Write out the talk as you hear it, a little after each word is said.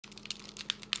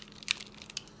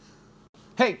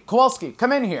Hey, Kowalski,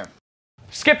 come in here.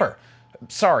 Skipper.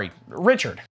 Sorry,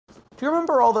 Richard. Do you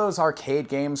remember all those arcade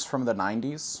games from the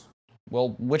 90s?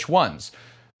 Well, which ones?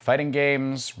 Fighting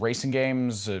games, racing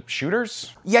games,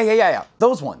 shooters? Yeah.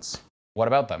 Those ones. What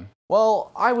about them?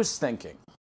 Well, I was thinking,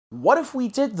 what if we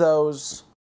did those,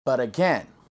 but again?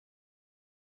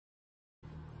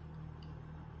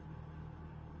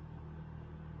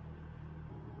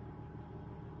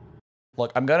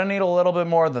 Look, I'm gonna need a little bit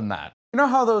more than that. You know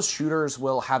how those shooters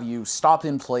will have you stop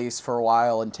in place for a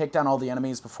while and take down all the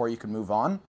enemies before you can move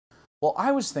on? Well,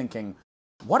 I was thinking,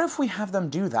 what if we have them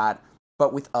do that,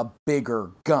 but with a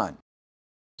bigger gun?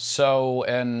 So,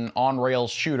 an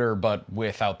on-rails shooter, but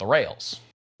without the rails.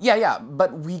 Yeah,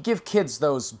 but we give kids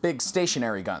those big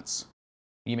stationary guns.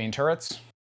 You mean turrets?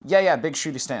 Yeah, big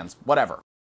shooty stands, whatever.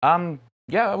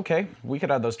 Yeah, okay. We could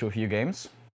add those to a few games.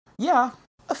 Yeah,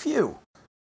 a few.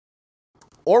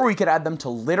 Or we could add them to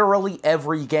literally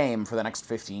every game for the next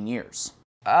 15 years.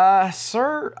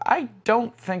 Sir, I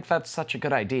don't think that's such a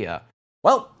good idea.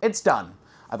 Well, it's done.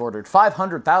 I've ordered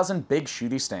 500,000 big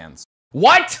shooty stands.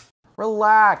 What?!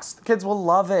 Relax, the kids will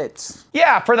love it.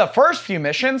 Yeah, for the first few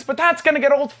missions, but that's gonna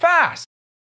get old fast.